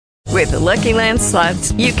With the Lucky Land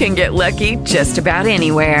Slots, you can get lucky just about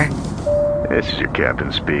anywhere. This is your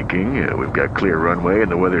captain speaking. We've got clear runway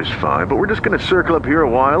and the weather's fine, but we're just going to circle up here a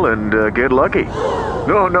while and get lucky.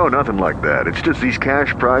 No, nothing like that. It's just these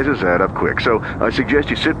cash prizes add up quick. So I suggest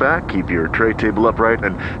you sit back, keep your tray table upright,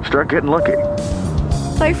 and start getting lucky.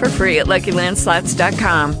 Play for free at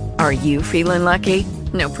LuckyLandSlots.com. Are you feeling lucky?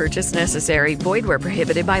 No purchase necessary. Void where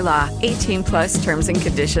prohibited by law. 18 plus terms and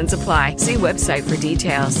conditions apply. See website for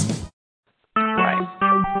details. Right.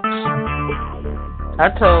 I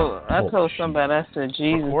told somebody, I said,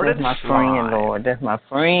 Jesus, that's my friend, Lord. That's my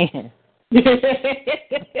friend.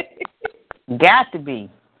 Got to be.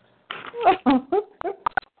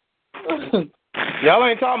 Y'all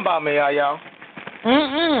ain't talking about me, are y'all?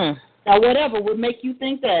 Mm-mm. Now, whatever would make you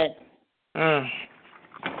think that.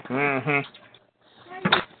 Mm-hmm.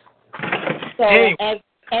 So,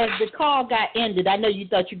 as the call got ended, I know you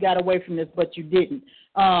thought you got away from this, but you didn't.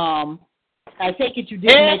 I take it you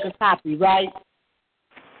didn't make a copy, right?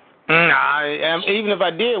 Even if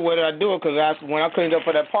I did, whether I do it, because when I cleaned up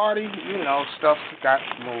for that party, stuff got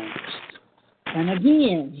moved. And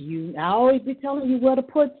again, I always be telling you where to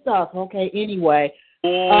put stuff. Okay, anyway.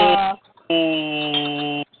 Prayer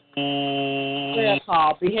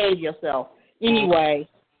call, behave yourself. Anyway,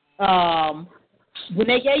 when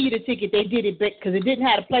they gave you the ticket, they did it because it didn't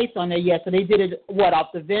have a place on there yet, so they did it,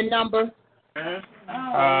 off the VIN number?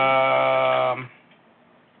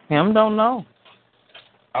 Him don't know.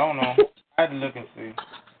 I don't know. I had to look and see.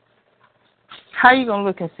 How you going to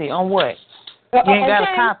look and see? On what? You ain't got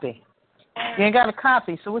a copy. You ain't got a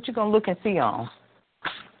copy, so what you going to look and see on?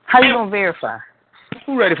 How you going to verify?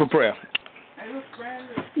 Who ready for prayer?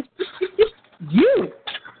 You.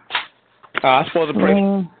 I'm supposed to pray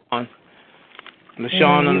on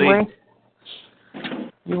LaShawn and Lee.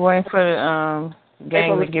 You waiting for the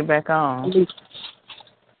gang to get back on.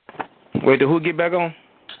 Wait, till who get back on?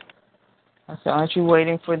 I said, aren't you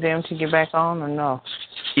waiting for them to get back on or no?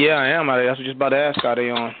 Yeah, I am. I was just about to ask, are they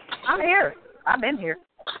on? I'm here. I've been here.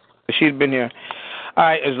 She's been here. All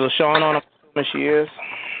right, is LaShawn on? She is.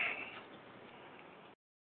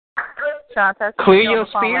 Clear your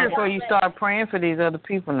spirit before you start praying for these other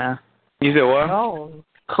people now. You said what? No.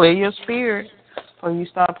 Clear your spirit before you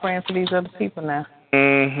start praying for these other people now.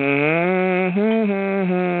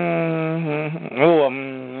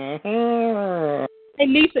 Hey,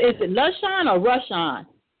 Lisa, is it LaShawn or Rushawn?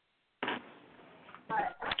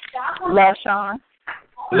 LaShawn.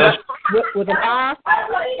 With an R?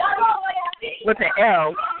 With an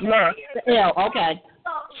L. The L, okay.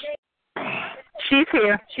 She's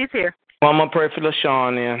here. Well, I'm going to pray for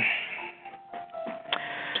LaShawn then.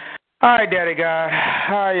 All right, Daddy God.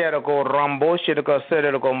 I had to go Rambo. She had to go set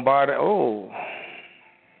it to go body. Oh.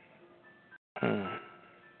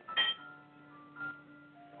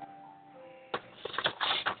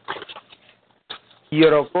 You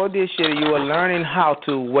are learning how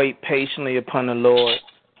to wait patiently upon the Lord.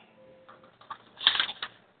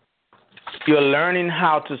 You're learning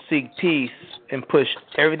how to seek peace and push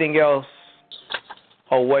everything else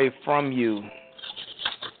away from you.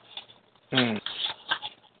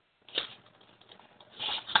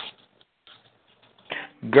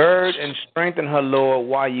 Gird and strengthen her, Lord,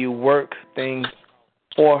 while you work things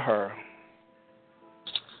for her.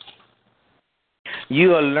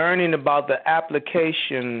 You are learning about the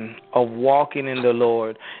application of walking in the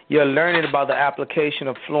Lord. You're learning about the application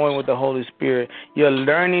of flowing with the Holy Spirit. You're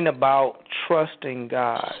learning about trusting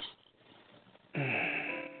God.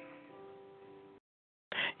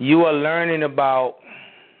 You are learning about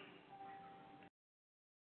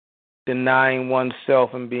denying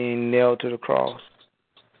oneself and being nailed to the cross.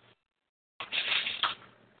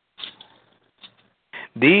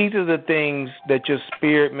 These are the things that your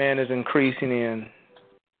spirit man is increasing in.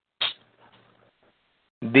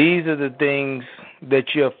 These are the things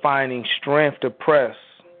that you're finding strength to press,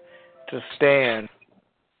 to stand,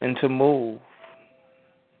 and to move.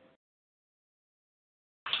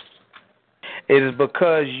 It is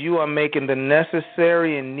because you are making the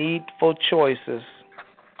necessary and needful choices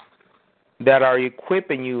that are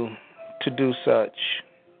equipping you to do such.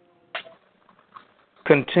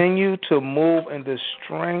 Continue to move in the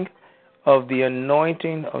strength of the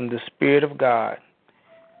anointing of the Spirit of God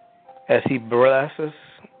as He blesses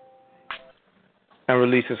and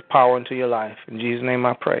releases power into your life. In Jesus' name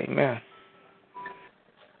I pray. Amen.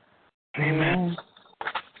 Amen.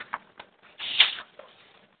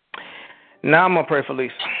 Now I'm going to pray for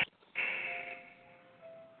Lisa.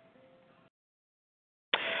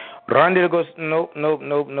 Randy goes, nope,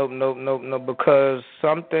 because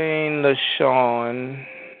something LaShawn.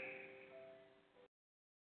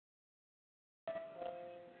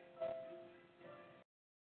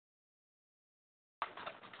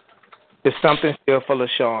 It's something still for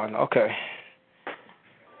LaShawn. Okay.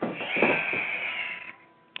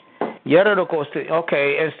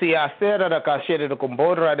 Okay, and see, I said that I said it okay,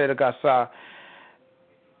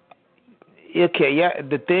 yeah,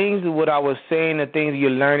 the things, what I was saying, the things you're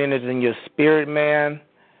learning is in your spirit, man.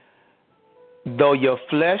 Though your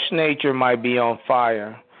flesh nature might be on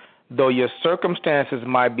fire, though your circumstances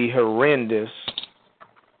might be horrendous,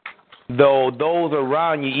 though those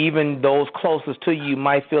around you, even those closest to you,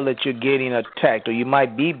 might feel that you're getting attacked or you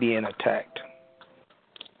might be being attacked.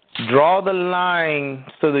 Draw the line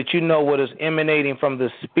so that you know what is emanating from the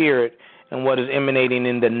spirit and what is emanating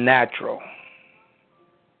in the natural.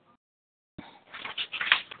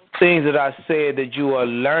 Things that I said that you are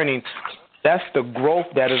learning, that's the growth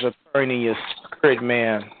that is occurring in your spirit,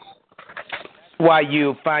 man. That's why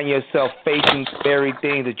you find yourself facing the very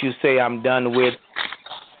things that you say I'm done with,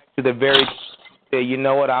 to the very say, you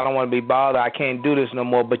know what, I don't want to be bothered, I can't do this no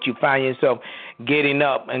more, but you find yourself getting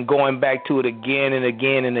up and going back to it again and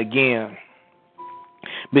again and again.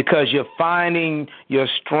 Because you're finding your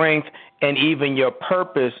strength and even your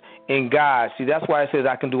purpose in God. See, that's why it says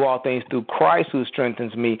I can do all things through Christ who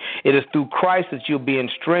strengthens me. It is through Christ that you're being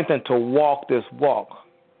strengthened to walk this walk.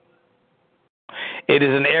 It is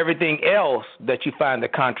in everything else that you find the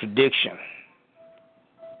contradiction.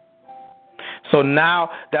 So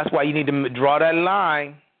now that's why you need to draw that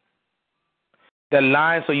line. That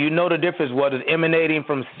line so you know the difference, what is emanating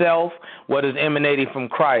from self, what is emanating from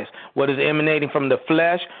Christ, what is emanating from the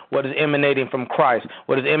flesh, what is emanating from Christ,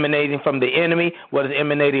 what is emanating from the enemy, what is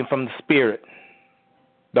emanating from the Spirit,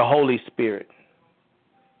 the Holy Spirit.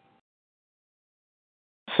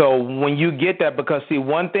 So when you get that, because see,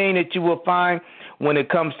 one thing that you will find when it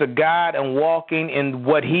comes to God and walking in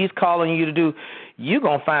what He's calling you to do, you're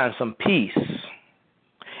going to find some peace.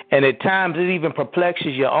 And at times it even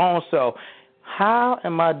perplexes your own self. How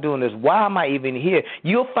am I doing this? Why am I even here?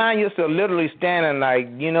 You'll find yourself literally standing like,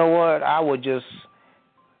 you know what, I would just,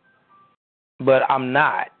 but I'm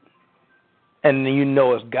not. And then you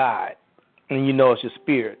know it's God. And you know it's your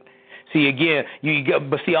spirit. See, again,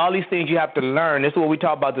 but see, all these things you have to learn. This is what we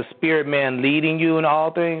talk about, the spirit man leading you in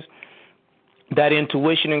all things. That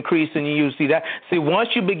intuition increasing in you. See, once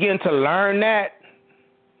you begin to learn that,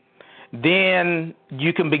 then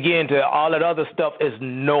you can begin to, all that other stuff is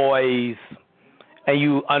noise. And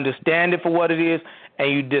you understand it for what it is,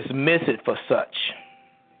 and you dismiss it for such.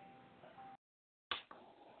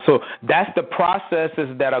 So that's the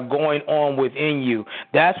processes that are going on within you.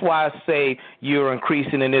 That's why I say you're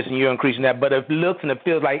increasing in this and you're increasing that. But it looks and it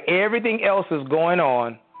feels like everything else is going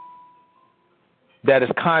on that is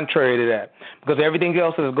contrary to that. Because everything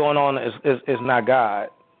else that is going on is not God.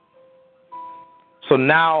 So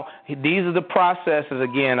now these are the processes,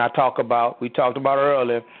 again, we talked about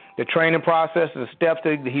earlier. The training process, the steps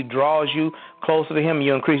that He draws you closer to Him,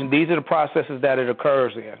 you're increasing. These are the processes that it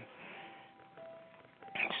occurs in.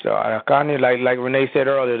 So, like Renee said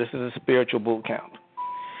earlier, this is a spiritual boot camp.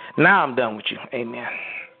 Now I'm done with you. Amen.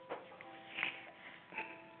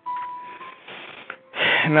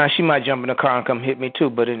 Now she might jump in the car and come hit me too,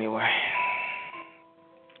 but anyway.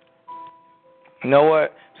 You know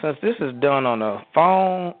what? Since this is done on a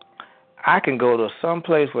phone, I can go to some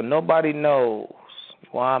place where nobody knows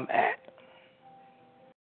where I'm at.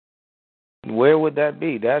 Where would that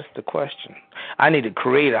be? That's the question. I need to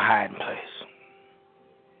create a hiding place.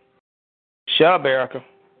 Shut up, Erica.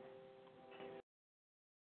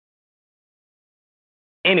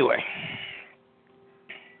 Anyway.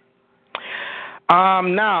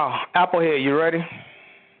 Now, Applehead, you ready?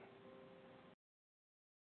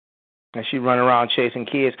 And she running around chasing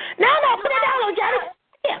kids. No, put it down, Johnny.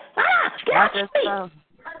 Get out the street.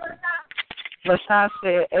 LaShawn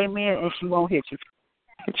said amen and she won't hit you.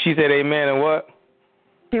 She said amen and what?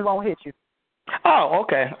 She won't hit you. Oh,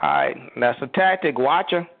 okay. All right. That's a tactic.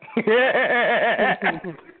 Watch her.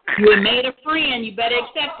 You made a friend. You better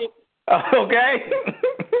accept it. Okay.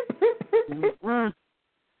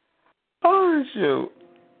 Oh, shoot.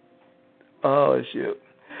 All right.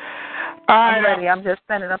 I'm ready. I'm just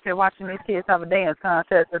standing up here watching these kids have a dance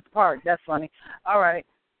contest at the park. That's funny. All right.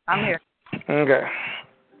 I'm here. Okay.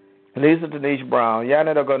 Lisa Denise Brown.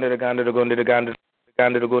 Yana the gun to the gun to the gun to the gun to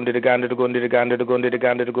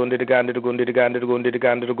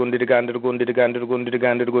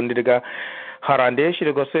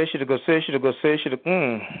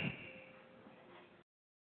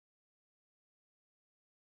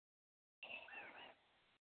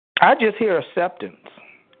I just hear acceptance.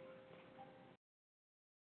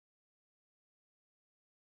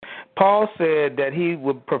 Paul said that he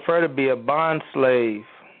would prefer to be a bond slave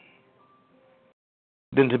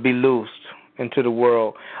than to be loosed. into the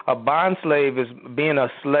world. A bond slave is being a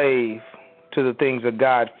slave to the things of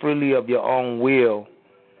God, freely of your own will,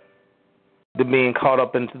 to being caught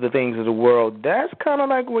up into the things of the world. That's kind of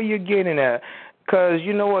like where you're getting at. Because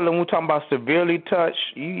you know what, when we're talking about severely touched,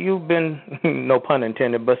 you've been, no pun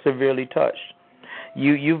intended, but severely touched.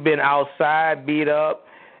 You've been outside, beat up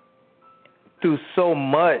through so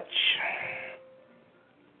much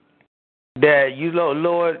that you know,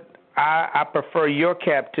 Lord, I prefer your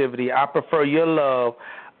captivity. I prefer your love.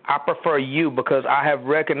 I prefer you because I have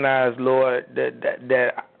recognized, Lord,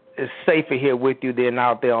 that it's safer here with you than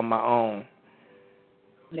out there on my own.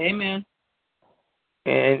 Amen.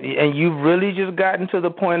 And you've really just gotten to the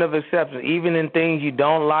point of acceptance, even in things you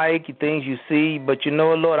don't like, things you see. But you know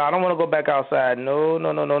what, Lord, I don't want to go back outside. No. I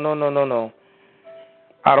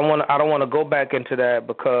don't want to go back into that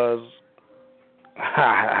because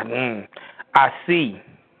I see.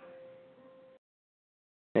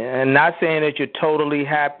 And not saying that you're totally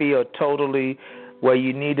happy or totally where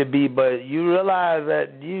you need to be, but you realize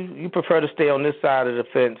that you prefer to stay on this side of the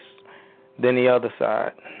fence than the other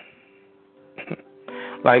side.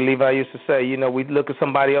 Like Levi used to say, you know, we look at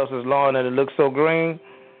somebody else's lawn and it looks so green,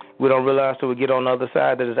 we don't realize till we get on the other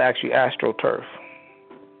side that it's actually astroturf.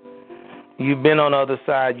 You've been on the other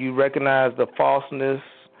side. You recognize the falseness,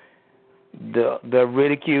 the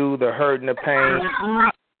ridicule, the hurt and the pain.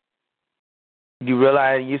 You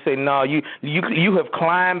realize, you say, no, you have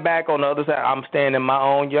climbed back on the other side. I'm staying in my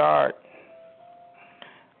own yard.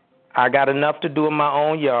 I got enough to do in my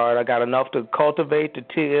own yard. I got enough to cultivate, to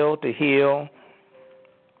till, to heal.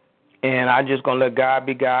 And I'm just going to let God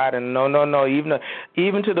be God. And no.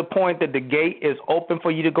 Even to the point that the gate is open for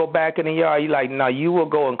you to go back in the yard, you're like, no, you will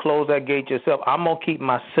go and close that gate yourself. I'm going to keep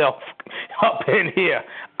myself up in here.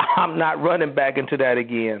 I'm not running back into that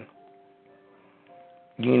again.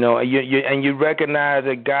 You know, you recognize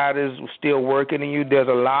that God is still working in you. There's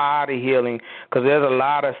a lot of healing because there's a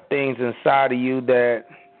lot of things inside of you that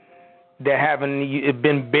haven't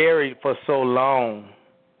been buried for so long.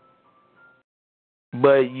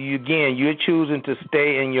 But you're choosing to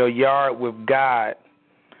stay in your yard with God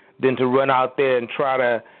than to run out there and try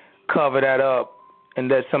to cover that up and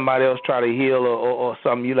let somebody else try to heal or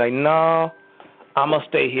something. You're like, no, I'm going to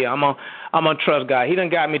stay here. I'm going to trust God. He done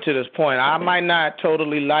got me to this point. I might not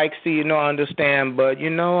totally see, nor understand, but, you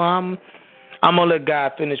know, I'm going to let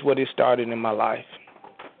God finish what he started in my life.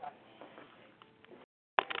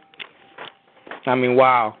 I mean,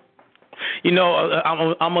 wow. You know,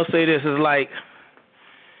 I'm going to say this is like,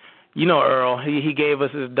 you know, Earl, he gave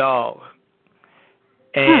us his dog.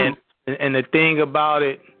 And the thing about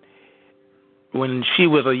it, when she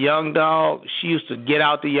was a young dog, she used to get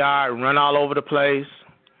out the yard and run all over the place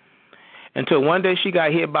until one day she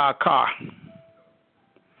got hit by a car.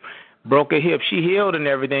 Broke her hip. She healed and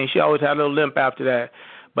everything. She always had a little limp after that.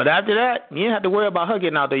 But after that, you didn't have to worry about her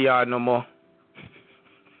getting out the yard no more.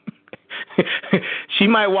 She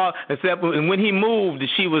might walk, except when he moved,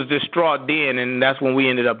 she was distraught then, and that's when we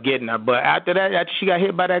ended up getting her. But after that, after she got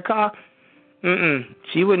hit by that car,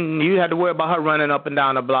 she wouldn't. You had to worry about her running up and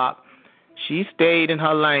down the block. She stayed in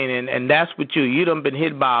her lane, and that's what you done been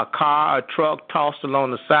hit by a car, a truck, tossed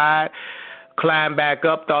along the side, climbed back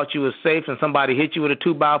up, thought you was safe, and somebody hit you with a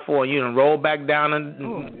 2x4, and you done rolled back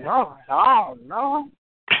down. No.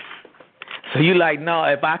 So you like, no,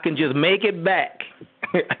 if I can just make it back,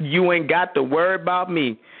 you ain't got to worry about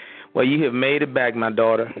me. Well, you have made it back, my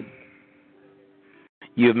daughter.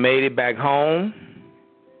 You have made it back home.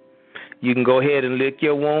 You can go ahead and lick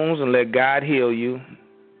your wounds and let God heal you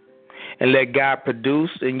and let God produce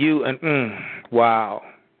in you. And wow.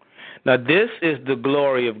 Now, this is the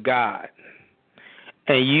glory of God.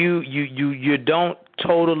 And you don't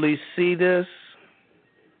totally see this,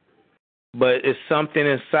 but it's something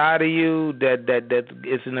inside of you that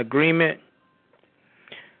is an agreement.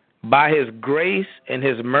 By his grace and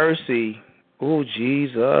his mercy, oh,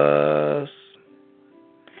 Jesus,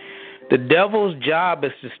 the devil's job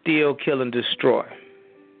is to steal, kill, and destroy.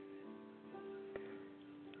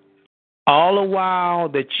 All the while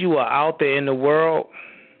that you are out there in the world,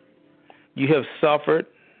 you have suffered,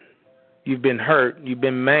 you've been hurt, you've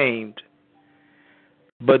been maimed.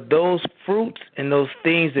 But those fruits and those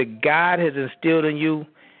things that God has instilled in you,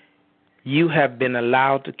 you have been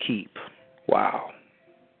allowed to keep. Wow.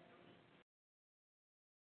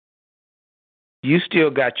 You still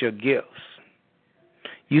got your gifts.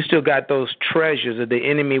 You still got those treasures that the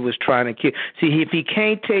enemy was trying to kill. See, if he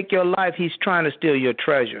can't take your life, he's trying to steal your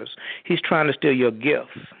treasures. He's trying to steal your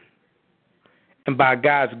gifts. And by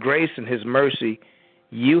God's grace and his mercy,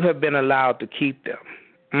 you have been allowed to keep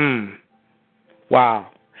them. Wow.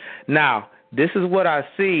 Now, this is what I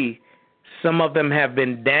see Some of them have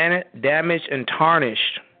been damaged and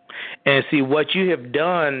tarnished. And see, what you have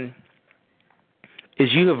done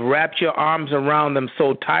is you have wrapped your arms around them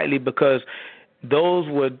so tightly, because those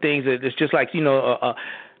were things that it's just like,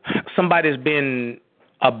 somebody's been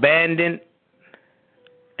abandoned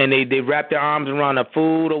and they wrap their arms around the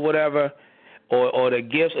food or whatever, or the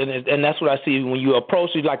gifts, and that's what I see when you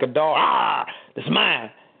approach it like a dog. It's mine.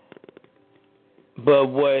 But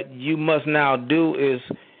what you must now do is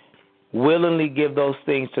willingly give those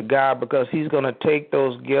things to God, because He's going to take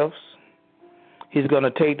those gifts, He's going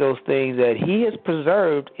to take those things that He has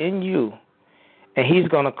preserved in you, and He's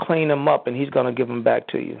going to clean them up, and He's going to give them back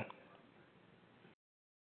to you.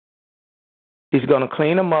 He's going to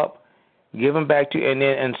clean them up, give them back to you, and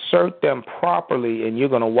then insert them properly, and you're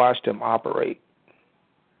going to watch them operate.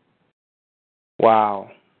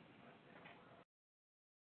 Wow.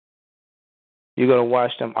 You're going to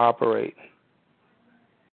watch them operate.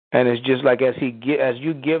 And it's just like as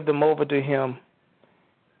you give them over to Him,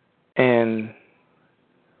 and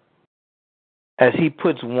as He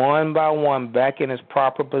puts one by one back in its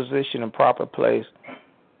proper position and proper place,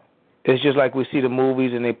 it's just like we see the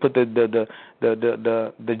movies, and they put the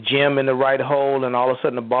gem in the right hole, and all of a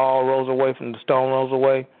sudden the ball rolls away from the stone rolls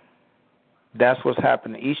away. That's what's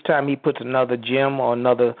happening. Each time He puts another gem or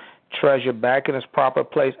another treasure back in its proper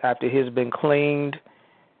place after it's been cleaned,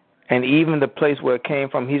 and even the place where it came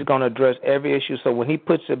from, He's going to address every issue. So when He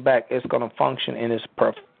puts it back, it's going to function in its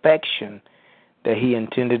perfection that He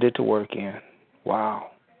intended it to work in.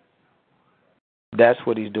 Wow. That's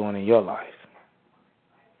what He's doing in your life.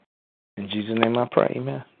 In Jesus' name I pray,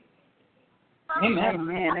 amen. Amen,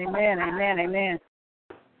 amen, amen, amen, amen.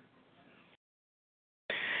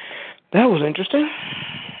 That was interesting.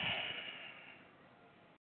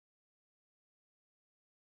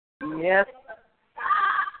 Yes.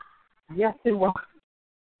 Yes, it was.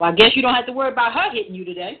 Well, I guess you don't have to worry about her hitting you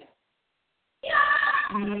today.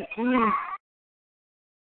 Mm-mm.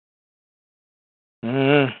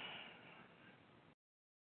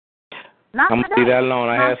 Not I'm today. going to leave that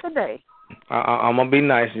alone. Not today. I'm going to be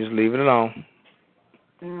nice. Just leave it alone.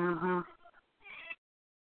 Mm-hmm.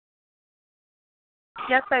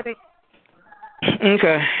 Yes, baby.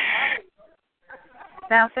 Okay.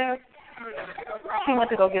 Downstairs? She went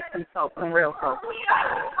to go get some soap, some real soap.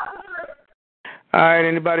 All right,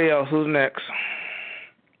 anybody else? Who's next?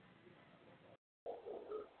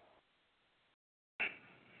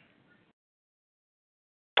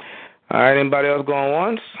 All right, anybody else going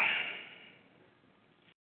once?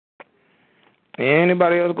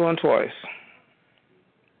 Anybody else going twice?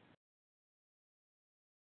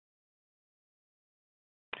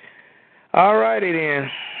 All righty then.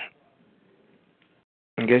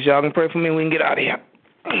 I guess y'all can pray for me and we can get out of here.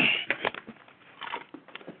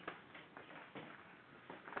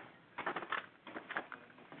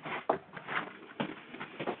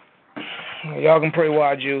 Y'all can pray while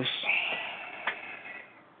I juice.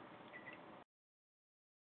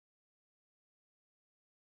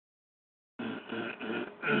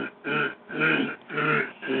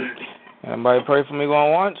 Somebody pray for me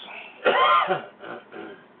going once?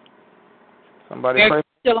 Somebody pray.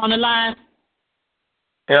 Still on the line?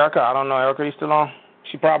 Erica, I don't know. Erica, you still on?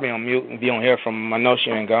 She probably on mute. If you don't hear from them, I know she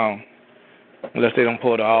ain't gone. Unless they don't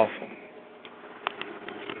pull her off.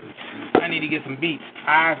 I need to get some beats.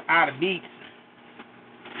 Eyes out of beats.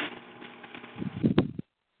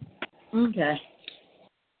 Okay.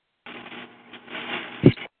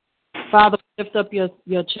 Father, lift up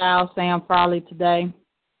your child, Sam Farley, today.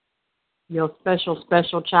 Your special,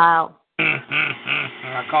 special child.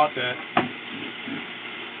 I caught that.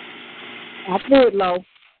 I threw it low.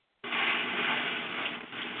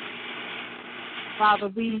 Father,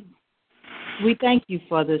 we thank you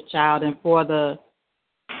for this child and for the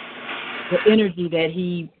energy that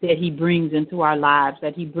he brings into our lives,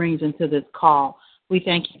 that he brings into this call. We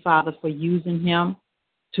thank you, Father, for using him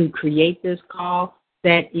to create this call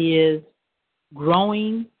that is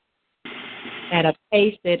growing at a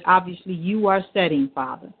pace that obviously you are setting,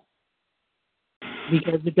 Father.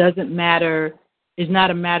 Because it doesn't matter, it's not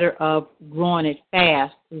a matter of growing it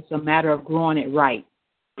fast, it's a matter of growing it right.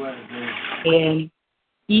 And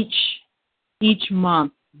each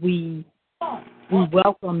month we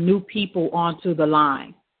welcome new people onto the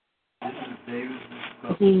line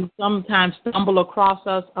who sometimes stumble across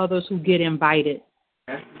us, others who get invited.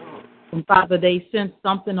 And Father, they sense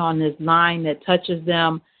something on this line that touches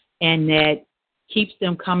them and that keeps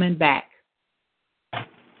them coming back.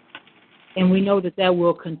 And we know that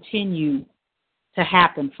will continue to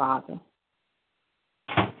happen, Father.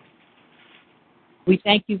 We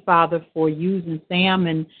thank you, Father, for using Sam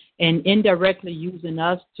and indirectly using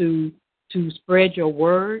us to to spread your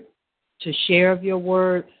word, to share of your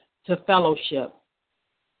word, to fellowship.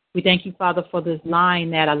 We thank you, Father, for this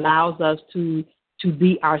line that allows us to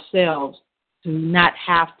be ourselves, to not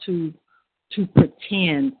have to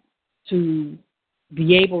pretend, to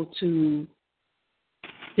be able to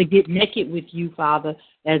get naked with you, Father,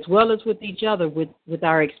 as well as with each other, with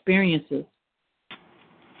our experiences.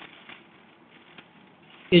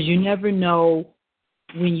 Because you never know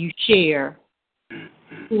when you share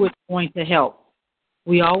who it's going to help.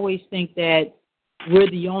 We always think that we're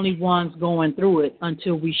the only ones going through it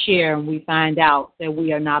until we share and we find out that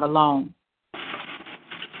we are not alone.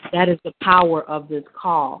 That is the power of this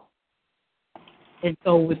call. And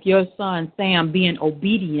so with your son, Sam, being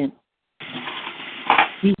obedient,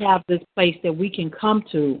 we have this place that we can come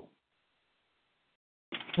to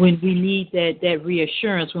when we need that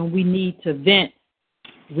reassurance, when we need to vent,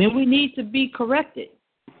 when we need to be corrected.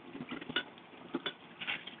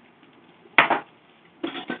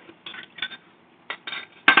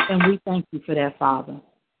 And we thank you for that, Father.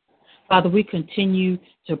 Father, we continue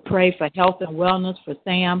to pray for health and wellness for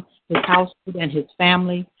Sam, his household, and his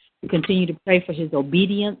family. We continue to pray for his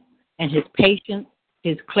obedience and his patience,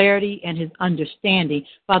 his clarity, and his understanding.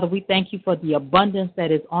 Father, we thank you for the abundance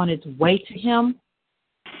that is on its way to him.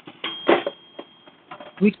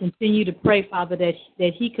 We continue to pray, Father, that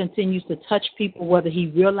he continues to touch people whether he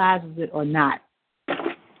realizes it or not.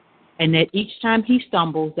 And that each time he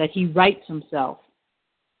stumbles, that he rights himself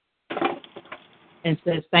and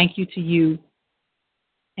says thank you to you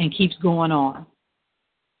and keeps going on.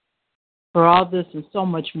 For all this and so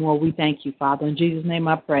much more, we thank you, Father. In Jesus' name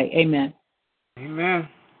I pray. Amen. Amen.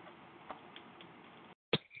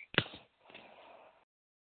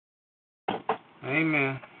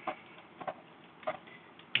 Amen.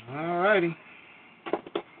 All righty.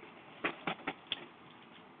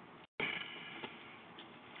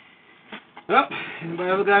 Well, anybody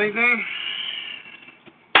ever got anything?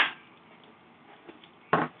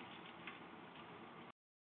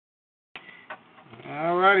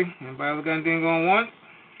 All righty. Anybody ever got anything going once?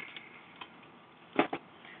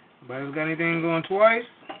 Anybody ever got anything going twice?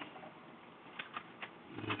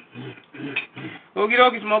 Okie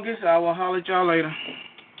dokie, smokies. I will holler at y'all later.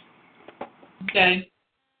 Okay.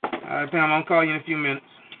 All right, Pam, I'll call you in a few minutes.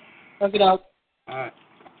 Look it up. All right.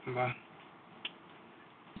 Bye.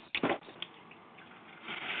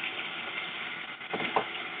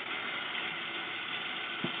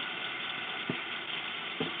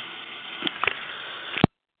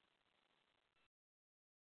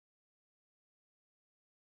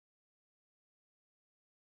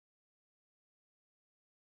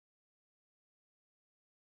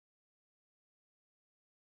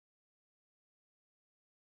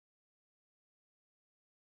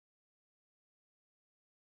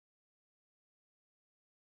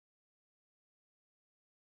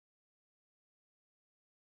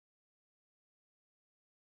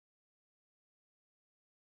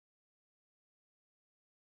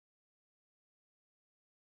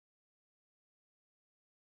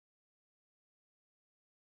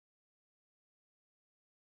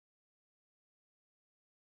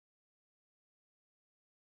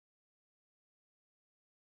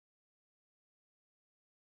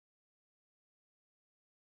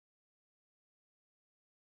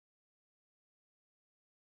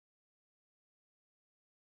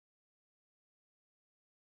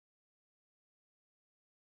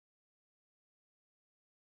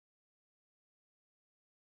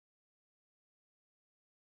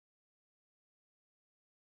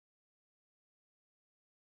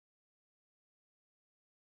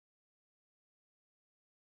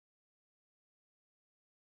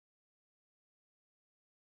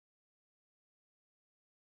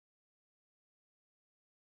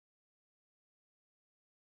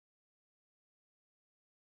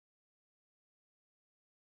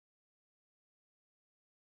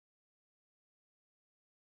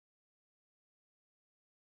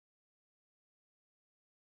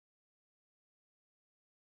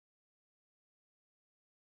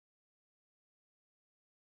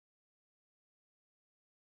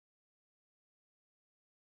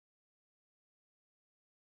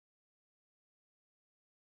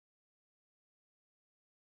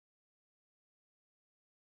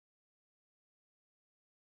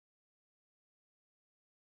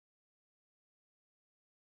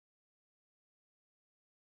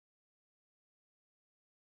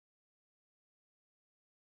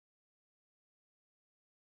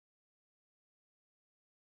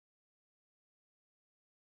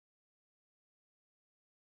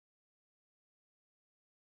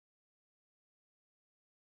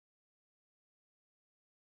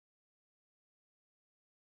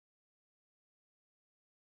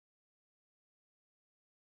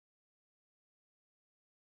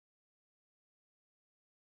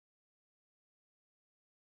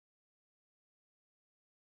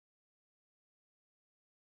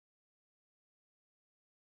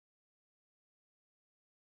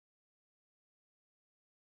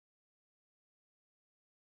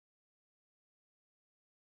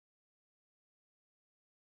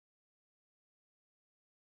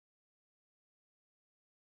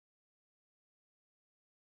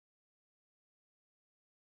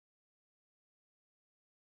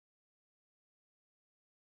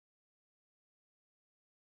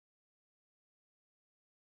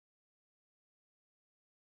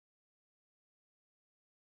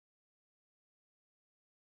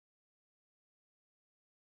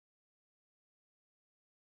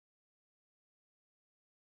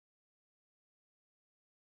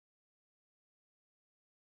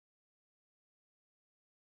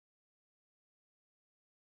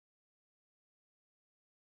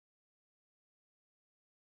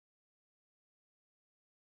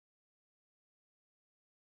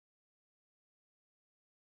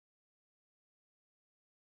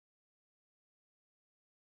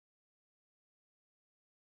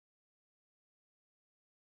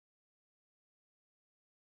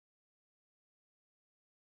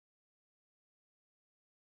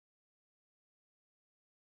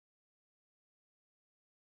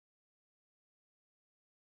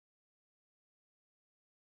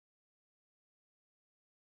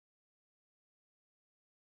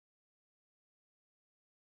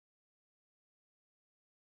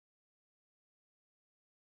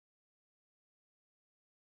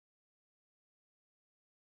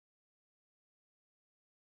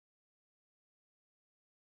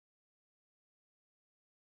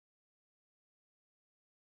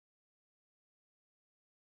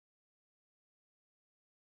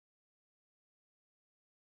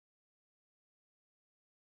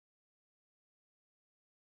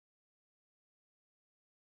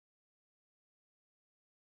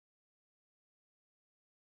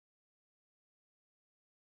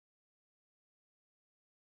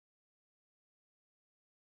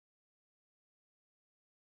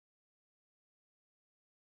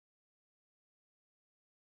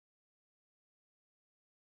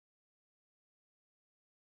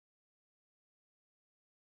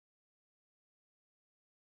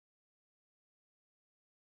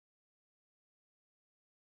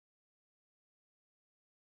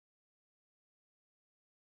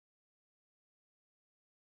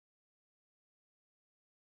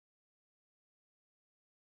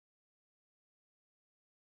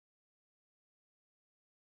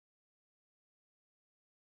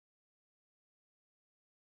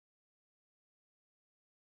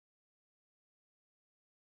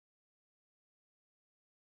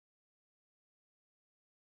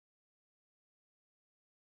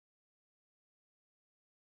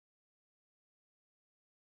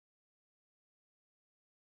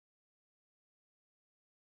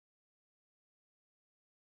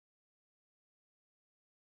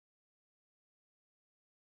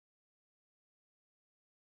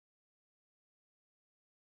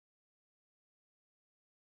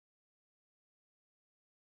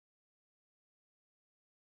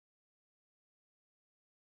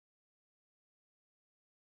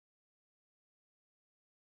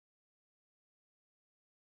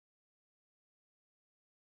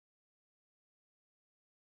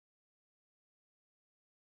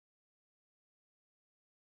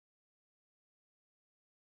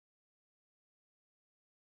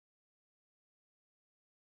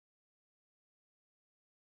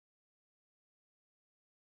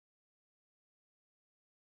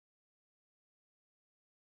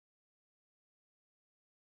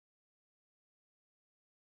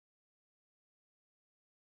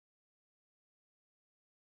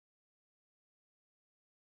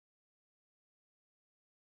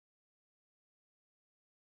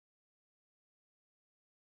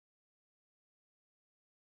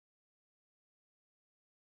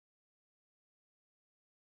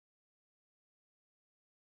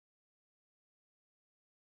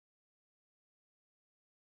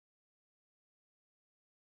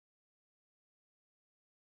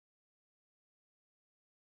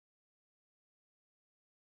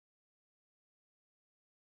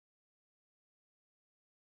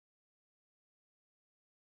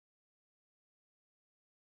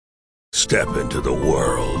 Step into the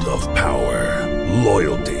world of power,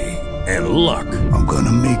 loyalty, and luck. I'm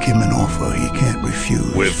gonna make him an offer he can't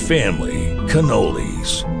refuse. With family,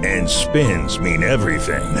 cannolis, and spins mean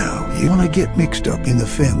everything. Now, you wanna get mixed up in the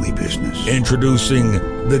family business. Introducing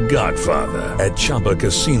The Godfather at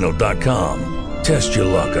ChumbaCasino.com. Test your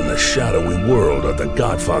luck in the shadowy world of The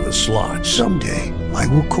Godfather slot. Someday, I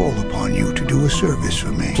will call upon you to do a service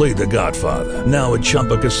for me. Play The Godfather, now at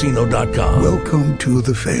ChumbaCasino.com. Welcome to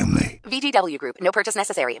the family. VGW Group. No purchase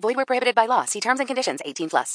necessary. Void where prohibited by law. See terms and conditions. 18+.